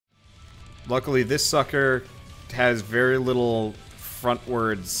Luckily, this sucker has very little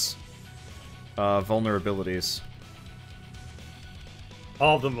frontwards vulnerabilities.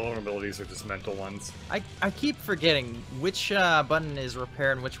 All of the vulnerabilities are just mental ones. I keep forgetting which button is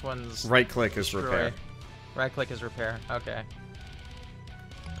repair and which one's Right click is destroy. repair. Right click is repair. Okay.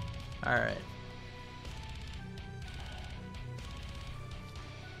 All right.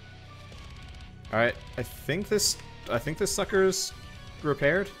 All right, I think this sucker's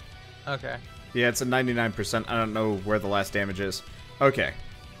repaired. Okay. Yeah, it's a 99%. I don't know where the last damage is. Okay.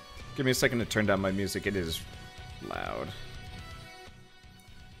 Give me a second to turn down my music. It is loud.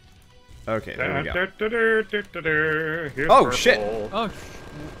 Okay, there we go. Here's Oh, purple. shit. Oh.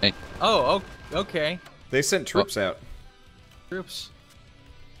 Hey. Oh. Okay. They sent troops out. Troops.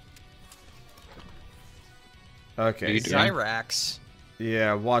 Okay. You so- doing? Zyrax.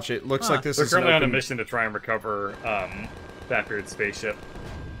 Yeah, watch it. Looks like this They're is an currently on a open... mission to try and recover that period spaceship.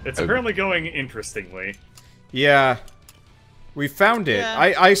 It's Oh. apparently going interestingly. Yeah. We found it. Yeah.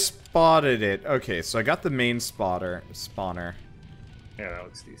 I spotted it. Okay, so I got the main spawner. Yeah, that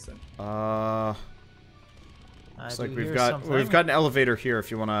looks decent. Looks like we've got an elevator here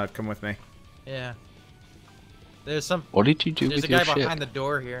if you want to come with me. Yeah. There's some. What did you do There's with a your guy ship? behind the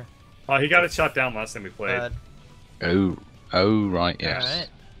door here. Oh, he got it shot down last time we played. Oh, right, yes. Alright.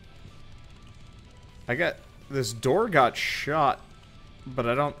 I got... This door got shot, but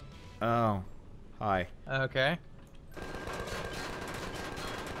I don't... Oh. Hi. Okay.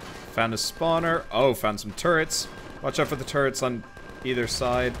 Found a spawner. Oh, found some turrets. Watch out for the turrets on either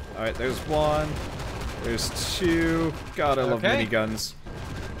side. Alright, there's one. There's two. God, I love Okay. miniguns.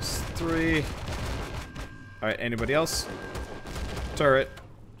 There's three. Alright, anybody else? Turret.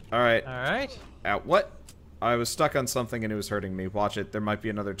 Alright. Alright. Out. What? I was stuck on something and it was hurting me. Watch it. There might be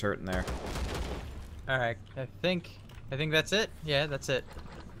another turret in there. Alright. I think that's it. Yeah, that's it.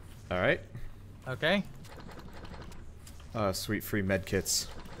 Alright. Okay. Sweet free medkits.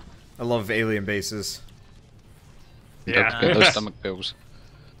 I love alien bases. Yeah. Don't forget those stomach pills.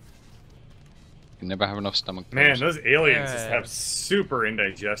 You never have enough stomach pills. Man, those aliens just Alright. have super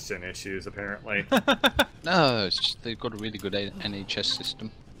indigestion issues, apparently. No, it's just they've got a really good NHS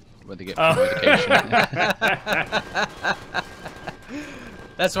system where they get Oh. medication.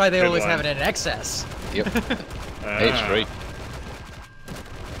 That's why they Good always one. have it in excess. Yep. It's great.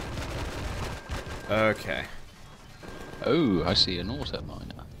 Okay. Oh, I see an auto miner.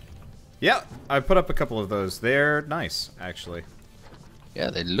 Yeah, I put up a couple of those. They're nice, actually. Yeah,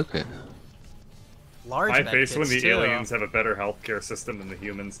 they look it. Large I face when medkits, the too. aliens have a better healthcare system than the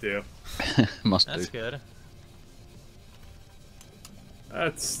humans do. Must That's do. good.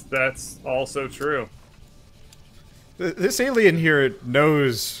 That's also true. This alien here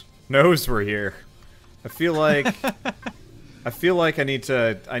knows we're here. I feel like I need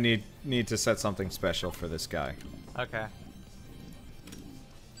to set something special for this guy. Okay.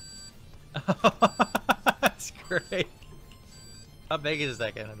 That's great. How big is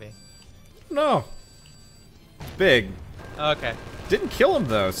that gonna be? No. Big. Okay. Didn't kill him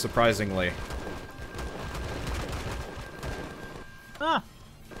though, surprisingly. Huh.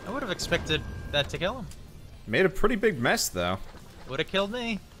 I would have expected that to kill him. Made a pretty big mess though. Would have killed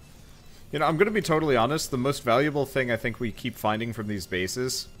me. You know, I'm gonna be totally honest, the most valuable thing I think we keep finding from these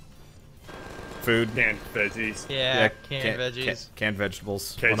bases. Food. Canned veggies. Yeah, canned veggies. Canned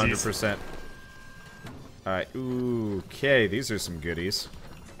vegetables. Veggies. 100%. Alright, ooh, okay, these are some goodies.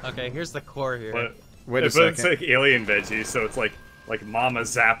 Okay, here's the core here. But, Wait a but second. it's like alien veggies, so it's like Mama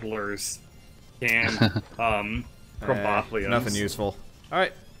Zappler's canned proboscideans. Nothing useful.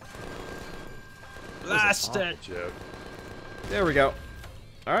 Alright, Blast it! Joke. there we go.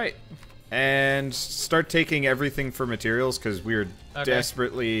 Alright. And start taking everything for materials, because we're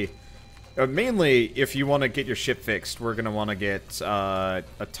desperately... mainly, if you want to get your ship fixed, we're going to want to get a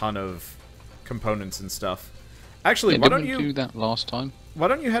ton of components and stuff. Actually, Yeah, why didn't don't we you... do that last time? Why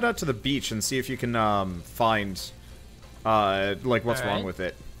don't you head out to the beach and see if you can find like what's wrong Alright. with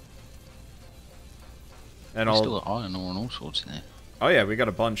it? And There's I'll still iron ore and all sorts in there. Oh yeah, we got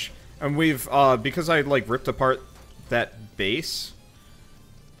a bunch. And we've because I like ripped apart that base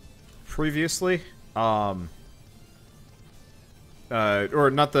previously. Or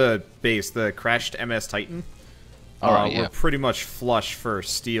not the base, the crashed MS Titan. Alright, We're yeah. pretty much flush for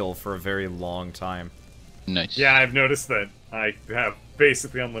steel for a very long time. Nice. Yeah, I've noticed that I have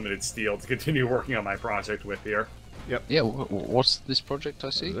basically unlimited steel to continue working on my project with here. Yeah, what's this project I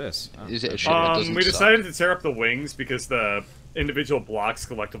see? What is this? Oh. Is it a ship that doesn't We suck? decided to tear up the wings because the individual blocks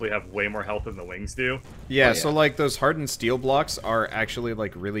collectively have way more health than the wings do. Yeah, Oh, so yeah. like those hardened steel blocks are actually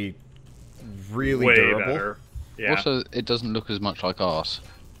like really Way durable. better. Yeah. Also, it doesn't look as much like ours.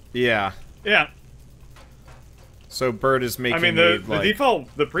 Yeah. Yeah. So Bird is making I mean, me, the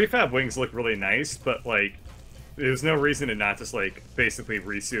default, the prefab wings look really nice, but like, there's no reason to not just like basically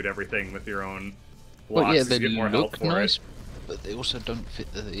resuit everything with your own blocks Well, yeah, to they get more health look for nice, it. but they also don't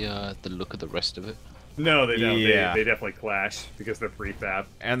fit the look of the rest of it. No, they don't. Yeah. They definitely clash because they're prefab.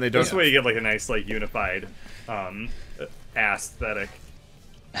 and they don't. This way you get like a nice like unified aesthetic.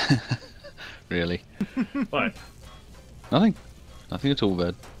 Really? But Nothing at all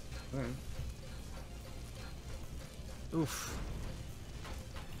bad. Oof.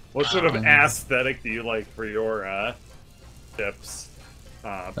 what sort of aesthetic do you like for your ships?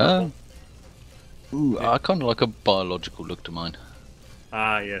 Purple? Ooh, I kind of like a biological look to mine.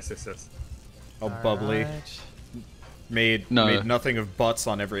 Yes. Oh, bubbly. Alright. Made nothing of butts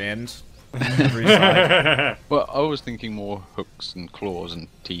on every end. Every Oh, side. Well, I was thinking more hooks and claws and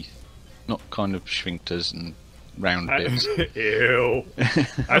teeth, not kind of sphincters and round bits. Ew.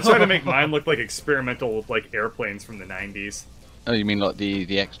 I tried to make mine look like experimental like airplanes from the 90s. Oh, you mean like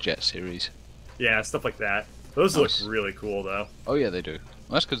the X-Jet series? Yeah, stuff like that. Those Nice. look really cool though. Oh yeah, they do. Well,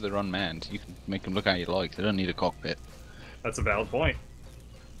 that's because they're unmanned. You can make them look how you like. They don't need a cockpit. That's a valid point.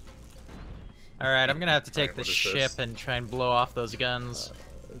 Alright, I'm gonna have to take Alright, the what is ship this? and try and blow off those guns.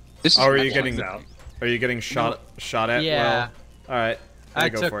 This is Oh, are you That getting one's out. shot at? Yeah. Well, all right. I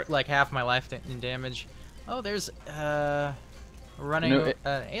Go for took it. like half my life in damage. Oh, there's running No,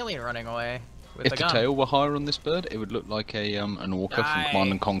 an alien running away with If a the gun. tail were higher on this bird, it would look like a an orca from Die.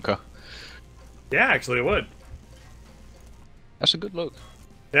 Command and Conquer. Yeah, actually it would. That's a good look.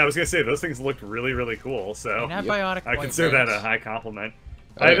 Yeah, I was gonna say those things looked really, really cool. So Antibiotic I consider that a ointment. high compliment.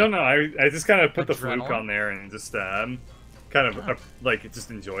 Oh, I yeah. don't know. I just kind of put the fluke Adrenaline? on there and just kind of like just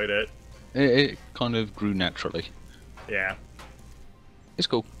enjoyed it. It kind of grew naturally. Yeah. It's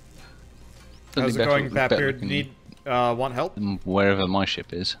cool. How's it Better- going, better Batbeard? looking Need want help? than wherever my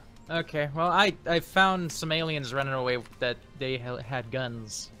ship is. Okay, well I found some aliens running away that they had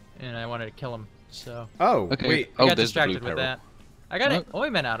guns, and I wanted to kill them. So Oh, Okay. wait. I Oh, got there's the blue distracted with peril. that. I got an No.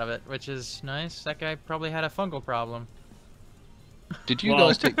 ointment out of it, which is nice. That guy probably had a fungal problem. Did you Well,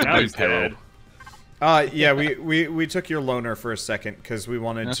 guys take the now blue he's peril? dead. Yeah, we took your loner for a second because we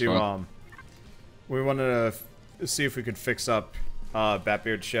wanted That's to fine. we wanted to see if we could fix up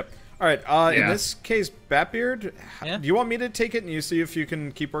Batbeard's ship. All right. In Yeah. this case, Batbeard, Yeah? do you want me to take it and you see if you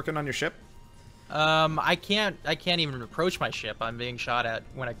can keep working on your ship? I can't even approach my ship. I'm being shot at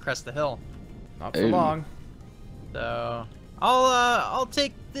when I crest the hill. Not for Ooh. long. So I'll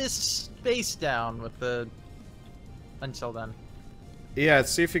take this base down with the until then. Yeah,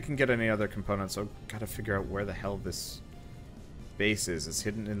 see if you can get any other components. I've got to figure out where the hell this base is. It's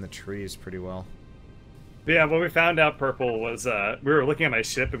hidden in the trees pretty well. But yeah, what we found out, Purple, was we were looking at my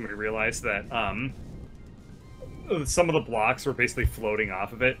ship and we realized that some of the blocks were basically floating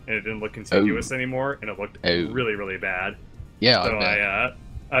off of it and it didn't look continuous anymore and it looked Oh. really, really bad. Yeah, So I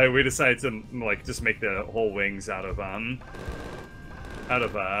bet. we decided to like just make the whole wings out of like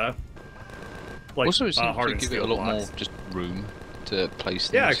Also, it seems to hardened give it a steel lot blocks. more just room to place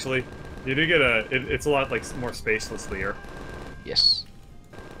things. Yeah, actually, you do get it's a lot like more spaceless here. Yes.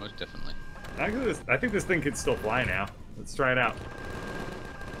 Most definitely. Actually, I think this thing could still fly now. Let's try it out.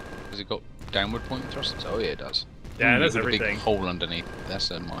 Has it got downward pointing thrusters? Oh yeah, it does. Yeah, it Ooh, does with a everything. big hole underneath.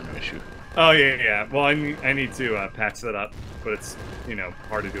 That's a minor issue. Oh yeah. Well, I need to patch that up, but it's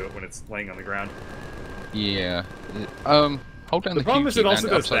hard to do it when it's laying on the ground, Yeah. Hold down The the, problem Q is key it also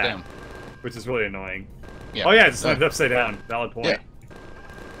and does upside that. down. which is really annoying. Yeah. Oh yeah, it's landed upside down. Valid point. Yeah.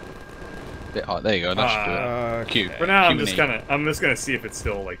 Bit hard. There you go. That should do it. Q. For now, Q and E. I'm just gonna see if it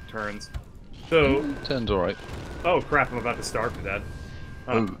still like turns. So, Turns alright. oh crap, I'm about to starve to death.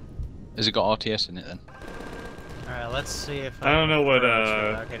 Oh. Has it got RTS in it then? Alright, let's see if I don't know what approach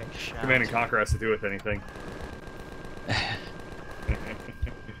without getting shot. Command and Conquer has to do with anything.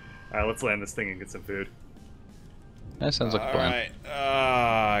 Alright, let's land this thing and get some food. That sounds like a plan.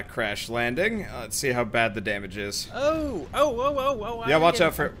 Alright. Crash landing. Let's see how bad the damage is. Oh! Yeah, watch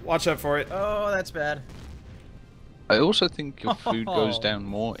out for it. Watch out for it. Oh, that's bad. I also think your food goes down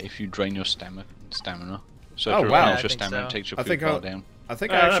more if you drain your stamina. So if Oh, you wow. replenish I your think stamina, so. it takes your I food think bar I'll- down. I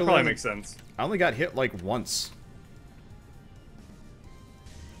think that actually probably makes sense. I only got hit like once.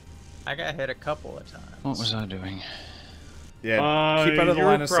 I got hit a couple of times. What was I doing? Yeah, keep out of the you're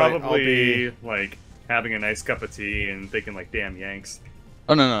line of sight. I'll probably be... like having a nice cup of tea and thinking like, damn Yanks.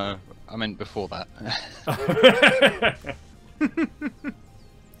 Oh no, I meant before that.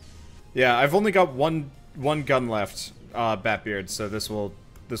 Yeah, I've only got one gun left, Batbeard, so this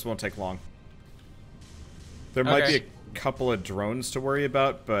won't take long. There might be Okay. a couple of drones to worry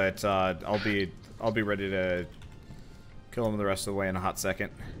about, but I'll be ready to kill them the rest of the way in a hot second.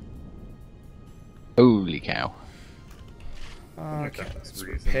 Holy cow. Okay, That's let's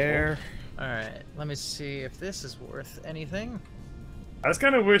reasonable. repair. Alright, let me see if this is worth anything. I just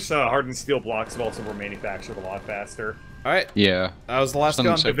kind of wish hardened steel blocks also were manufactured a lot faster. Alright, Yeah. that was the last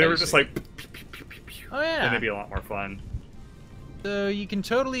Something gun. so If they were just like, Oh then yeah. it'd be a lot more fun. So you can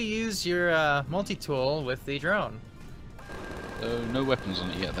totally use your multi-tool with the drone. No weapons on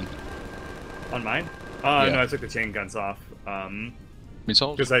it yet then. On mine? Yeah. No, I took the chain guns off.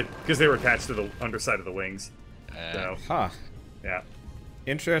 Missiles? Because they were attached to the underside of the wings. So, Huh. yeah.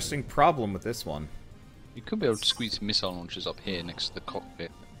 Interesting problem with this one. You could be able to squeeze missile launchers up here next to the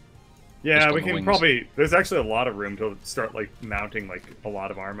cockpit. Yeah, Just on we the can wings. probably... There's actually a lot of room to start, like, mounting, like, a lot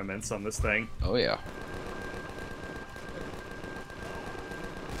of armaments on this thing. Oh yeah.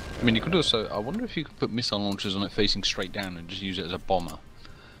 I mean, you could also... I wonder if you could put missile launchers on it facing straight down and just use it as a bomber.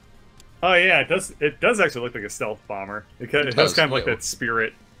 Oh, yeah, it does actually look like a stealth bomber. It has does, kind of like yeah. that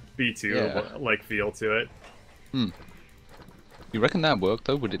Spirit B2, Yeah. like, feel to it. You reckon that'd work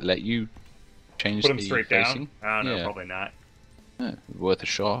though? Would it let you change Put them the straight facing? down? I don't know, Yeah. probably not. Yeah, worth a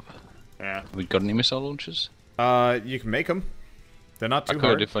shot. Yeah. Have we got any missile launchers? You can make them. They're not I too could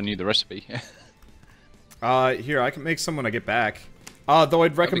hard. if I knew the recipe. Here, I can make some when I get back. Though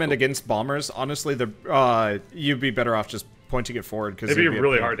I'd recommend cool. against bombers. Honestly, you'd be better off just pointing it forward because It'd be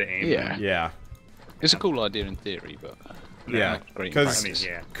really hard to aim. Yeah. Yeah, It's a cool idea in theory, but yeah. great in Because practice.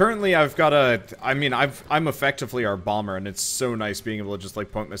 yeah. currently I've got a. I mean, I'm effectively our bomber, and it's so nice being able to just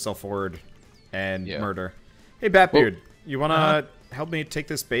like point myself forward and Yeah. murder. Hey, Batbeard, you wanna Uh-huh. help me take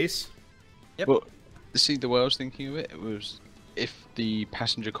this base? Yep. Well, see, the way I was thinking of it was if the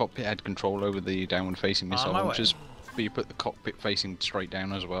passenger cockpit had control over the downward-facing missile my way. launchers, but you put the cockpit facing straight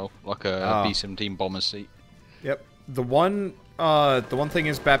down as well, like a Ah. B-17 bomber seat. Yep. The one thing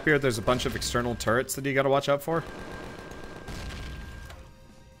is, Batbeard, there's a bunch of external turrets that you gotta watch out for.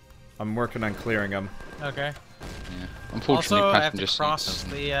 I'm working on clearing them. Okay. Yeah. Unfortunately, Also, I have passenger to seat cross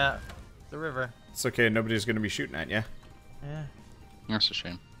doesn't- the river. It's okay, nobody's gonna be shooting at you. Yeah. That's a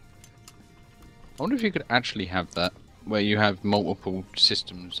shame. I wonder if you could actually have that, where you have multiple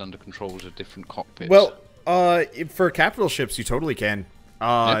systems under controls of different cockpits. Well, for capital ships, you totally can.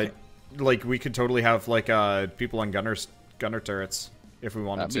 Okay. Like we could totally have like people on gunner turrets if we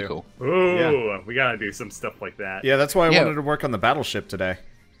wanted that'd be to. cool. Ooh, we gotta do some stuff like that. Yeah, that's why I Yeah. wanted to work on the battleship today.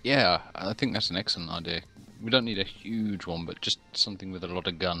 Yeah, I think that's an excellent idea. We don't need a huge one, but just something with a lot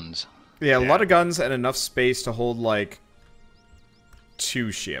of guns. Yeah, a Yeah. lot of guns and enough space to hold like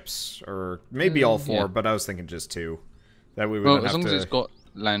 2 ships, or maybe all 4, yeah. but I was thinking just 2. That we would Well, have as long to. as it's got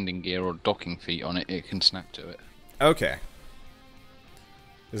landing gear or docking feet on it, it can snap to it. Okay.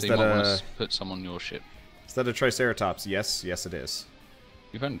 Is So that you might want a to put some on your ship. Triceratops? Yes, yes it is.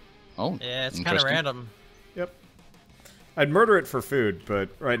 You found... Oh, Yeah, it's kind of interesting. random. Yep. I'd murder it for food, but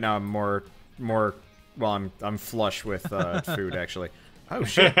right now I'm more. Well, I'm flush with food actually. Oh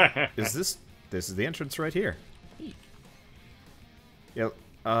shit! Is this? This is the entrance right here. Yep.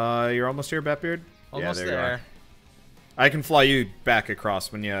 You're almost here, Batbeard. Almost yeah, there. You are. there. I can fly you back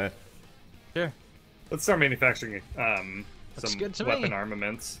across when you. Sure. Let's start manufacturing Looks some good to weapon me.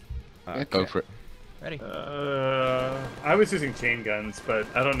 armaments. Yeah, go for it. Ready. I was using chain guns, but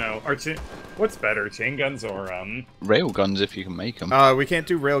I don't know. What's better, chain guns or Railguns, if you can make them. We can't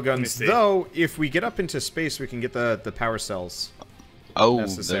do railguns see. though. If we get up into space, we can get the power cells. Oh,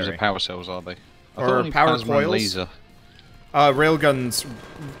 necessary. those are power cells, are they? I Or thought only power plasma and coils. Laser. Railguns.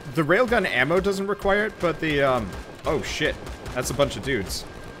 The railgun ammo doesn't require it, but the oh shit, that's a bunch of dudes.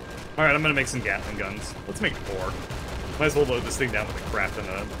 All right, I'm gonna make some Gatling guns. Let's make 4. Might as well load this thing down with a crap ton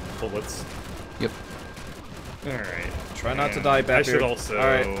of bullets. Yep. All right. Try not to And die, Batbeard. I should also. All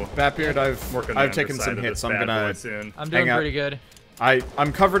right, Batbeard. work on I've the taken underside some of hits. this I'm bad gonna. boy soon. I'm doing hang out. pretty good.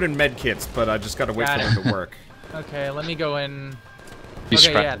 I'm covered in med kits, but I just gotta wait for Got them to work. Okay, let me go in. He's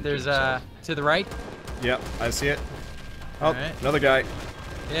Okay, yeah, strapping there's to himself. to the right. Yep, I see it. Oh, Alright. another guy.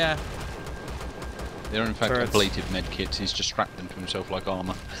 Yeah. They're in fact turrets. ablative med kits. He's just strapped them to himself like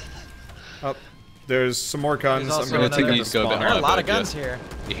armor. Oh, there's some more guns. There's I'm also gonna another- take them You to go a bit spawn. There are a higher. lot of Yeah. guns here.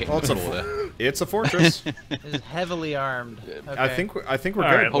 You hit Well, it's the a floor there. It's a fortress. This is heavily armed. Okay. I think we're All good.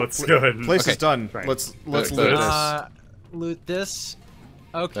 right, let's go ahead. And, Place is Okay. done. Right. Let's Good. loot this. Loot this.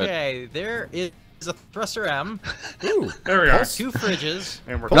 Okay, there is a thruster M, Ooh, There we are. Pulse, 2 fridges,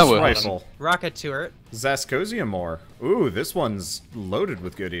 And we're pulse we're rifle. rocket turret. Zascosium ore. Ooh, this one's loaded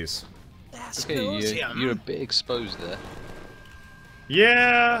with goodies. Okay, you're a bit exposed there.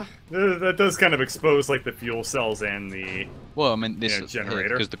 Yeah, that does kind of expose like the fuel cells and the Well, I meant this Yeah, generator.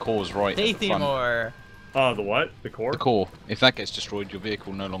 because the core's right at the Lithium front. ore. the what? The core? The core. If that gets destroyed, your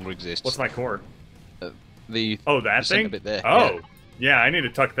vehicle no longer exists. What's my core? The Oh, that the center thing. bit there. Oh, yeah. I need to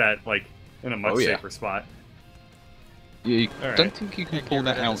tuck that like in a much safer spot. You Alright. don't think you can Get pull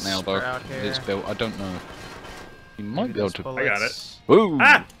that rid of out this now, though. sprout here. It's built. I don't know. You might be able to. I got it. Ooh!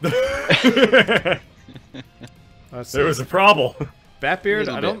 Ah! Let's There see. was a problem. Batbeard,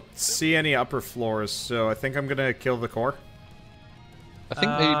 Little I bit. don't see any upper floors, so I think I'm gonna kill the core. I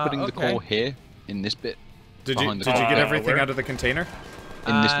think maybe putting the okay. core here in this bit. Did you Behind the did you get core. everything Where? out of the container?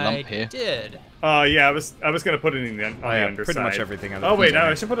 In this lump here. I did. Yeah, I was gonna put it in the, on the yeah, underside. pretty much everything out of Oh the wait, no,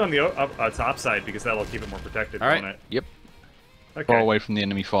 container. I should put it on the top side because that'll keep it more protected, All right. won't it? Yep. Okay. Far away from the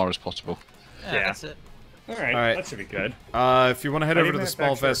enemy far as possible. Yeah, Yeah. that's it. All right. All right. That should be good. If you want to head How over do to you the small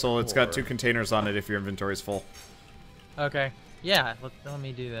manufacture a vessel, it's got core? 2 containers on it if your inventory's full. Okay. Yeah, let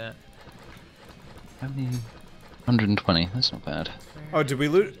me do that. I mean, 120. That's not bad. Oh, did we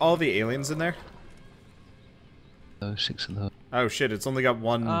loot all the aliens in there? Those 6 of those. Oh shit, it's only got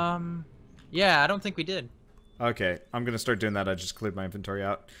 1. Yeah, I don't think we did. Okay, I'm gonna start doing that. I just cleared my inventory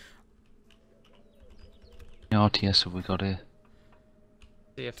out. How many RTS have we got here?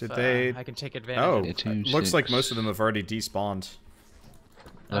 See if Did they- I can take advantage. Oh, of Yeah, it. 2, looks like 6. most of them have already despawned.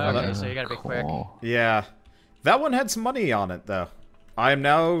 Okay, so you gotta be quick. Core. Yeah. That one had some money on it, though. I am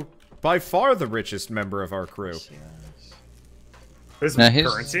now by far the richest member of our crew. There's Now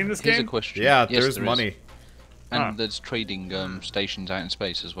here's, currency in this here's game. a question. Yeah, Yes, there's there is. money. And Huh. there's trading stations out in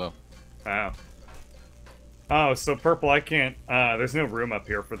space as well. Wow. Oh, so purple, I can't. There's no room up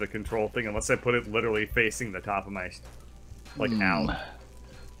here for the control thing unless I put it literally facing the top of my, like, out.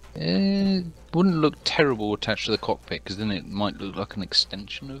 It wouldn't look terrible attached to the cockpit, because then it might look like an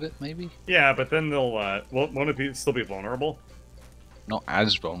extension of it, maybe? Yeah, but then they'll. Won't it still be vulnerable Not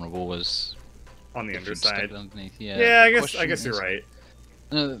as vulnerable as on the if you stick underside? it underneath. Yeah, Yeah, the I question guess you're is- right.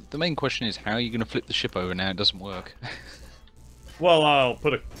 The main question is, how are you going to flip the ship over now it doesn't work? Well, I'll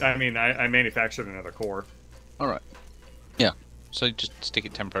put a. I mean, I manufactured another core. Alright. Yeah, so just stick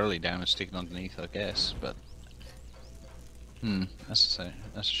it temporarily down and stick it underneath, I guess, but... that's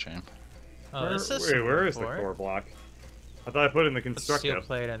a shame. Oh, this is Wait, where is the support. core block? I thought I put it in the Put steel constructive.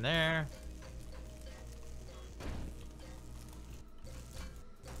 plate in there.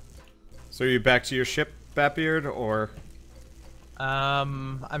 So are you back to your ship, Batbeard, or...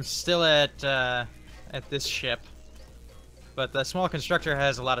 I'm still at this ship, but the small constructor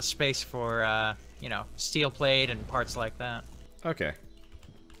has a lot of space for you know, steel plate and parts like that. Okay.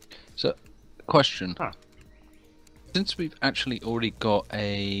 So, question. Huh. Since we've actually already got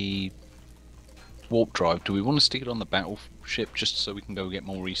a warp drive, do we want to stick it on the battleship just so we can go get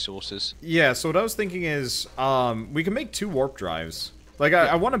more resources? Yeah, so what I was thinking is, we can make 2 warp drives. Like,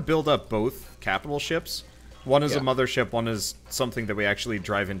 I want to build up both capital ships. One is a Yeah. mothership, one is something that we actually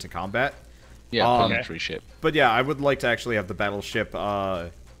drive into combat. Yeah, Okay. planetary ship. But yeah, I would like to actually have the battleship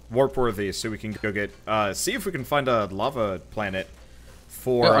warp-worthy, so we can go get see if we can find a lava planet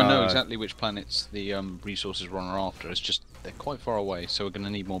for. Yeah, I know exactly which planets the resources run are after. It's just they're quite far away, so we're going to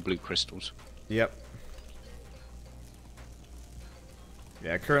need more blue crystals. Yep.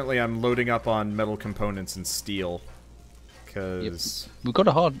 Yeah, currently I'm loading up on metal components and steel, because We've got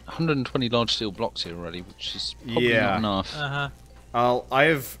a hard 120 large steel blocks here already, which is probably Yeah. not enough.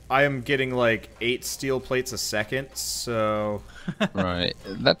 I am getting like 8 steel plates a second, so Right,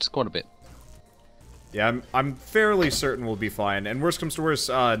 that's quite a bit. yeah, I'm fairly certain we'll be fine. And worst comes to worst,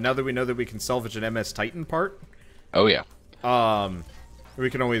 now that we know that we can salvage an MS Titan part, Oh yeah. we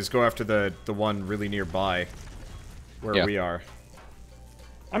can always go after the one really nearby where Yeah. we are.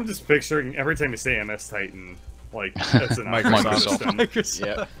 I'm just picturing every time you say MS Titan, like that's an Microsoft. operating system.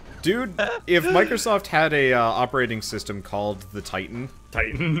 Yeah. Dude, if Microsoft had a operating system called the Titan,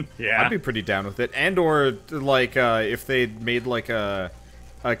 Titan, yeah. I'd be pretty down with it. And or like if they made like a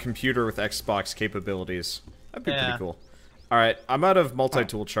computer with Xbox capabilities, that'd be Yeah. pretty cool. All right, I'm out of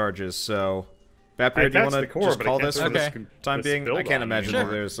multi-tool charges, so Batbeard, do you attached want to the core, just but I call can't this throw for this the com- time this being? build I can't on imagine you. that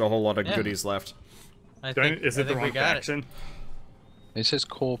there's a whole lot of Yeah. goodies left. I Don't- think, is I it the think we wrong got faction? It says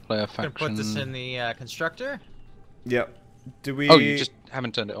core player Gonna faction. put this in the constructor. Yep. Do we? Oh, you just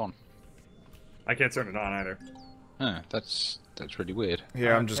haven't turned it on. I can't turn it on either. Huh, that's really weird.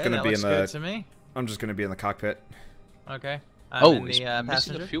 Here, I'm just Okay, gonna that be in looks good the. to me. I'm just gonna be in the cockpit. Okay. Oh, I'm in it's the missing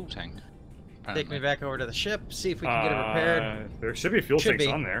passenger. the fuel tank. Take apparently. me back over to the ship. See if we can get it repaired. There should be fuel Should tanks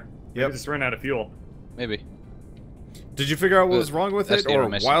be. on there. Maybe Yep. just ran out of fuel. Maybe. Did you figure out what was wrong with That's it? the Or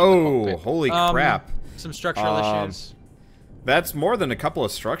message in the whoa, cockpit. holy crap! Some structural issues. That's more than a couple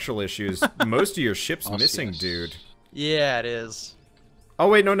of structural issues. Most of your ship's Oh, missing, yes. dude. Yeah, it is. Oh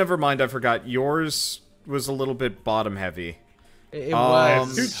wait, no, never mind. I forgot. Yours was a little bit bottom heavy. It I have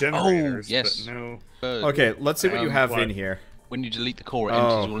was. 2 generators, yes. but no. Okay, let's see what you have what? in here. When you delete the core, it Oh.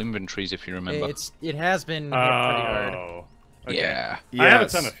 empties all inventories, if you remember. It has been hit pretty hard. Oh. Okay. Yeah. I have a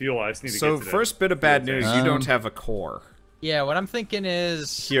Yes. ton of fuel. I just need to So get to first bit of bad fuel news, tank. you don't have a core. Yeah, what I'm thinking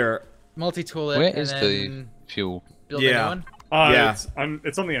is Here. multi-tool it Where and is then the fuel? build Yeah. a new one. Yeah.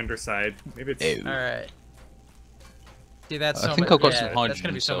 It's on the underside. Maybe it's. Oh. All right. See, that's I so think much. I've got yeah, some that's gonna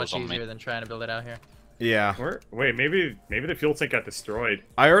hydrogen be so much cells on me. easier than trying to build it out here. Yeah. Wait, maybe the fuel tank got destroyed.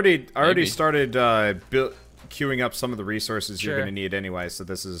 I already Maybe. started queuing up some of the resources you're Sure. gonna need anyway, so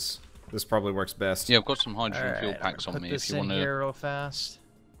this probably works best. Yeah, I've got some hydrogen All right, fuel I'm packs gonna on put me if this you in want to. here real fast.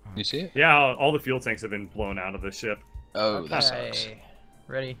 You see it? Yeah, all the fuel tanks have been blown out of the ship. Oh, that sucks. Okay,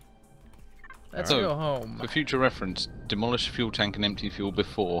 ready. Let's So, go home. For future reference, demolish fuel tank and empty fuel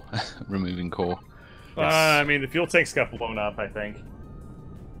before removing core. I mean, the fuel tanks got blown up, I think.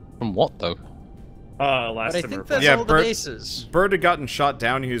 From what though? Last But I time think we that's Yeah, all the Bert- bases. Bird had gotten shot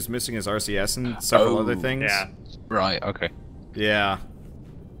down. He was missing his RCS and several other things. Yeah. Right. Okay. Yeah.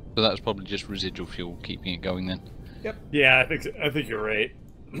 So that's probably just residual fuel keeping it going then. Yeah, I think you're right.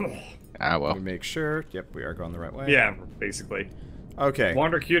 Ah well. Let me make sure. Yep, we are going the right way. Yeah, basically. Okay.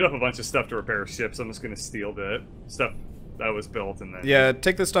 Wander queued up a bunch of stuff to repair ships. I'm just gonna steal the stuff that was built and then Yeah,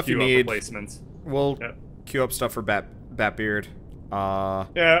 take the stuff you queue up need. replacements. We'll Yep. queue up stuff for Batbeard.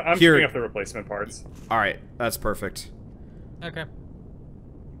 Yeah, I'm Here- picking up the replacement parts. All right, that's perfect. Okay.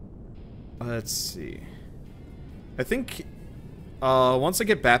 Let's see. I think once I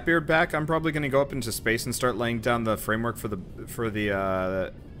get Batbeard back, I'm probably going to go up into space and start laying down the framework for the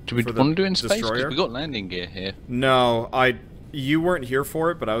Do we for the want to do it in space? destroyer. Because we got landing gear here. No, you weren't here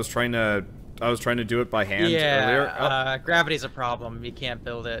for it, but I was trying to do it by hand earlier. Yeah, gravity's a problem. You can't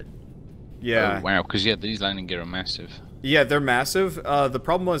build it. Yeah. Oh, wow. Because yeah, these landing gear are massive. Yeah, they're massive. The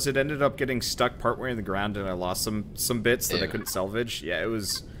problem was it ended up getting stuck partway in the ground, and I lost some bits that I Ew. couldn't salvage. Yeah, it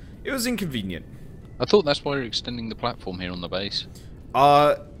was inconvenient. I thought that's why you're extending the platform here on the base.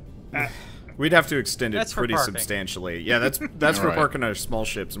 We'd have to extend it That's for pretty parking. substantially. Yeah, that's for Alright. parking our small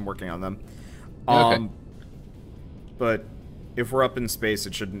ships and working on them. Okay. But if we're up in space,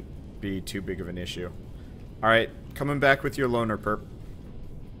 it shouldn't be too big of an issue. All right, coming back with your loner, perp.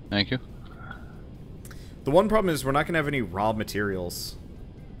 Thank you. The one problem is we're not gonna have any raw materials.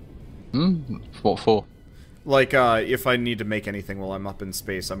 What for? Like, if I need to make anything while I'm up in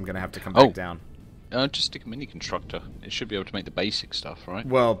space, I'm gonna have to come back down. Just stick a mini constructor. It should be able to make the basic stuff, right?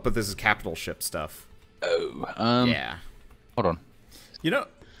 Well, but this is capital ship stuff. Oh. Yeah. Hold on. You know,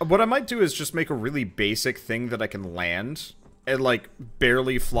 what I might do is just make a really basic thing that I can land, and, like,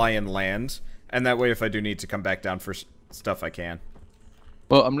 barely fly and land, and that way if I do need to come back down for stuff, I can.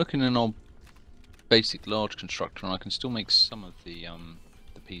 Well, I'm looking in our basic large constructor, and I can still make some of the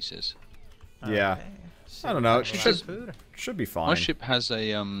pieces. Yeah. Okay. I don't know, it Lots of should, food. should be fine. My ship has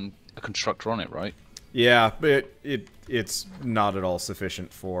a constructor on it, right? Yeah, but it's not at all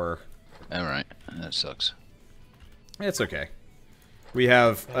sufficient for... All right, that sucks. It's okay. We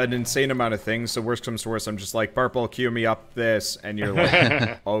have an insane amount of things, so worst comes to worst, I'm just like, Purple, queue me up this, and you're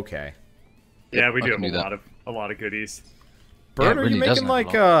like, okay. Yeah, we I do can have do that. a lot of goodies. Bird, it are really you doesn't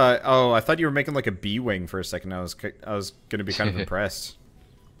making have a like oh, I thought you were making like a B-wing for a second. I was gonna be kind of impressed.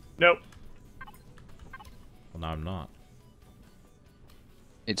 Nope. Well, now I'm not.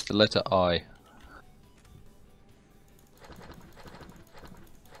 It's the letter I.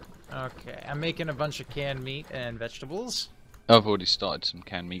 Okay, I'm making a bunch of canned meat and vegetables. I've already started some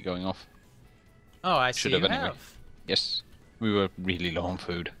canned meat going off. Oh, I Should see you have anyway. have. Yes, we were really low on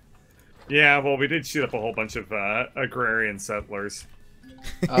food. Yeah, well, we did shoot up a whole bunch of agrarian settlers.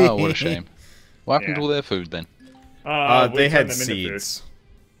 Oh, what a shame. What happened to Yeah. all their food then? We They had turned them into food. seeds.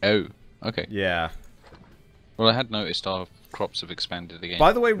 Oh, okay. Yeah. Well, I had noticed our crops have expanded again.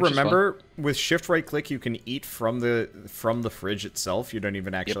 By the way, which is remember with shift right click you can eat from the fridge itself. You don't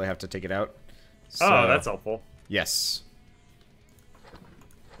even actually have to take it out. So, Oh, that's helpful. yes.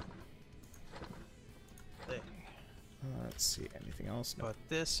 Let's see. Anything else? No. Put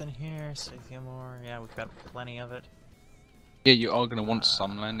this in here, save you more. Yeah, we've got plenty of it. fine. Yeah, you are going to want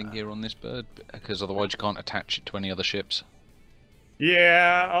some landing gear on this bird, because otherwise you can't attach it to any other ships.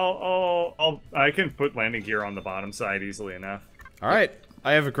 Yeah, I can put landing gear on the bottom side easily enough. All right.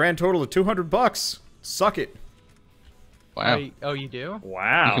 I have a grand total of $200. Suck it. Wow. Oh, you do?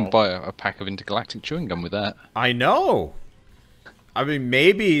 Wow. You can buy a pack of intergalactic chewing gum with that. I know. I mean,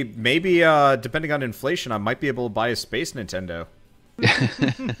 maybe, depending on inflation, I might be able to buy a space Nintendo.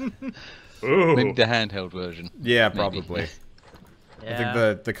 Ooh. Maybe the handheld version. Yeah, Maybe. probably. Yeah. I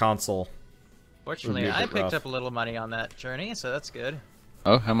think the console. Fortunately, would be a I bit picked rough. up a little money on that journey, so that's good.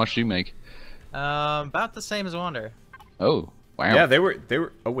 Oh, how much do you make? About the same as Wander. Oh, wow. Yeah, they were.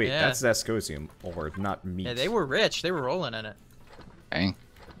 Oh wait, Yeah. that's Zascosium ore, not meat. Yeah, they were rich. They were rolling in it. Dang.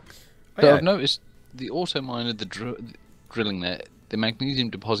 Oh, So yeah. I've noticed the auto miner, drilling there, the magnesium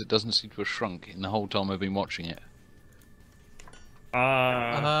deposit doesn't seem to have shrunk in the whole time I've been watching it.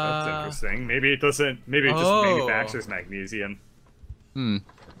 That's interesting. Maybe it doesn't. Maybe it just manufactures magnesium.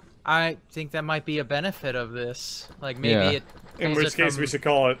 I think that might be a benefit of this. Like maybe it. In which case, we should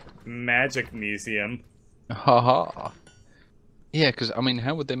call it magic-nesium. Haha. Yeah, because I mean,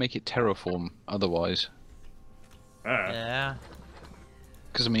 how would they make it terraform otherwise? Yeah.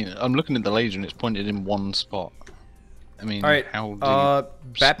 Because I mean, I'm looking at the laser and it's pointed in one spot. I mean, All right, how do you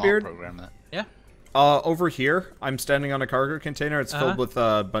smart Batbeard? program that? Yeah. Over here, I'm standing on a cargo container. It's filled with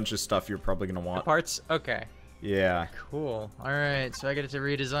a bunch of stuff you're probably gonna want. Parts. Okay. Yeah. Cool. All right. So I get to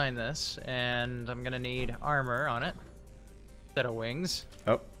redesign this, and I'm gonna need armor on it. Set of wings.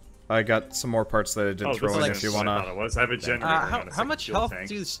 Oh, I got some more parts that I didn't throw in. If you wanna. I have a generator. How much health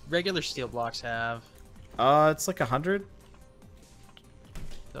do regular steel blocks have? It's like 100.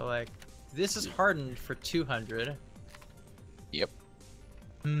 So like, this is hardened for 200. Yep.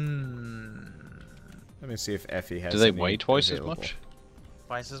 Let me see if Effie has. Do they any weigh twice available. as much?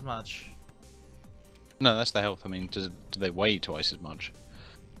 Twice as much. No, that's the health. I mean, do they weigh twice as much?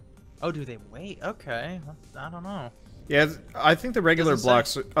 Oh, do they weigh? Okay. I don't know. Yeah, I think the regular Doesn't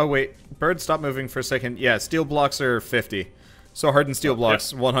blocks. Oh wait, Bird, stop moving for a second. Yeah, steel blocks are 50. So hardened steel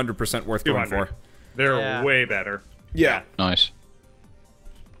blocks, 100% worth going for. They're way better. Yeah. Nice.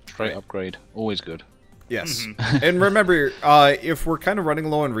 Straight upgrade, always good. Yes. And remember, if we're kind of running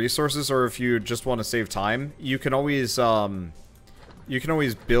low on resources, or if you just want to save time, you can always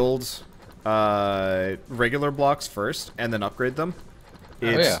build regular blocks first and then upgrade them.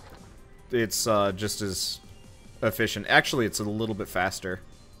 It's just as efficient. Actually, it's a little bit faster.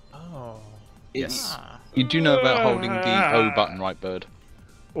 Oh. Yes. You do know about holding the O button, right, Bird?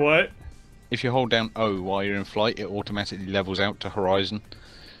 What? If you hold down O while you're in flight, it automatically levels out to horizon.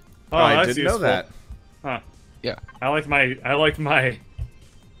 Oh, I didn't know that. Huh. Yeah. I like my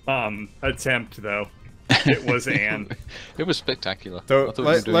attempt though. It was Anne. It was spectacular. So I thought we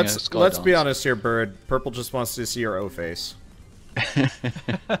were doing a sky let's be dance. honest here, Bird. Purple just wants to see your O face.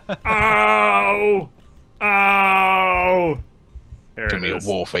 Ow! Ow! There Give it me a is.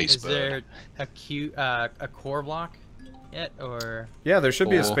 war face, Is Bird. there a core block yet, or? Yeah, there should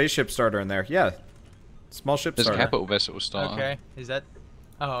be a Or- spaceship starter in there. Yeah. Small ship There's a starter. capital vessel starter. Okay. Is that?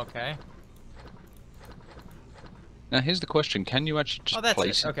 Oh, okay. Now here's the question: can you actually Oh, just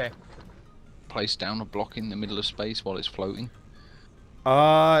that's it. Okay. place down a block in the middle of space while it's floating?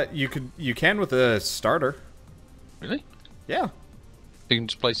 You can with a starter. Really? Yeah. You can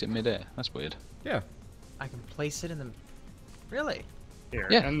just place it mid-air. That's weird. Yeah. I can place it in the. Really? Here,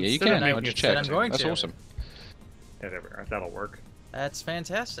 Yeah, and yeah, you instead of can. I making just it checked. I'm going That's to. awesome. Yeah, there we are. That'll work. That's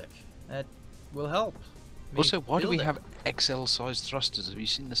fantastic. That will help. me Also, why do we build it. have XL-sized thrusters? Have you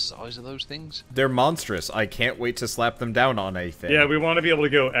seen the size of those things? They're monstrous. I can't wait to slap them down on anything. Yeah, we want to be able to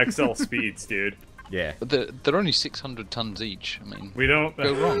go XL speeds, dude. Yeah. But they're only 600 tons each. I mean, We don't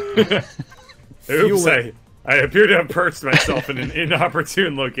go wrong. Oops, I appear to have perched myself in an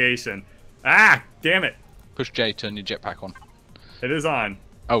inopportune location. Ah, damn it. Push J, turn your jetpack on. It is on.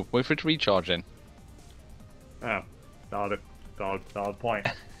 Oh, wait for it to recharge then. Oh, valid point.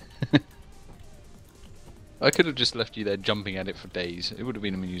 I could have just left you there jumping at it for days. It would have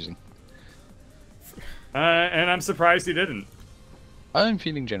been amusing. And I'm surprised you didn't. I'm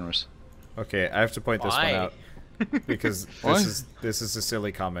feeling generous. Okay, I have to point this one Why? out because Why? this is a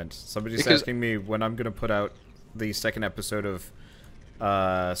silly comment. Somebody's Because- asking me when I'm gonna put out the second episode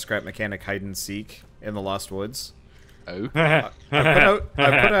of Scrap Mechanic Hide and Seek in the Lost Woods. Oh, I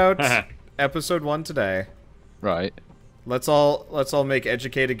put out episode 1 today. right. Let's all make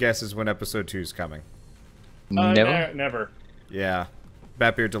educated guesses when episode 2 is coming. Never. Never. Yeah.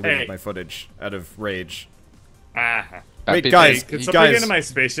 Batbeard deleted Hey. my footage out of rage. Ah. Wait, Batbeard- guys, Can somebody guys, get into my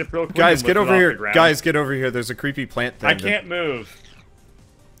spaceship real quick? guys, and get lift it over off the here. ground? Guys, get over here. There's a creepy plant thing. I can't move.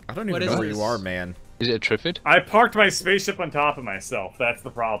 I don't even What know is where this? you are, man. Is it a Triffid? I parked my spaceship on top of myself. That's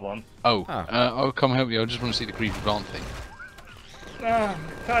the problem. Oh, Oh. I'll come help you. I just want to see the creepy plant thing. Ah,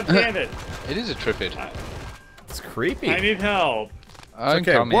 God damn it. It is a Triffid. It's creepy. I need help. I'm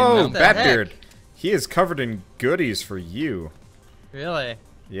Okay, coming. whoa, What the Batbeard. heck? He is covered in goodies for you. Really?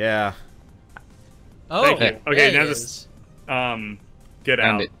 Yeah. Oh. Thank you. Okay, it now is. just get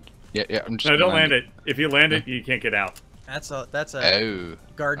Land out. it. Yeah, I'm just No, gonna don't land it. If you land it, you can't get out. That's a Oh.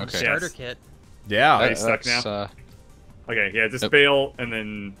 garden okay. starter Yes. kit. Yeah. Are you stuck That's, now? Okay, yeah, just Yep. bail and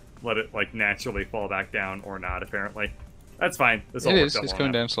then let it like naturally fall back down or not. Apparently, that's fine. This all It works is. out It's well going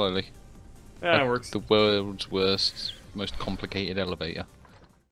enough. down slowly. Yeah, it Like works. The world's worst, most complicated elevator.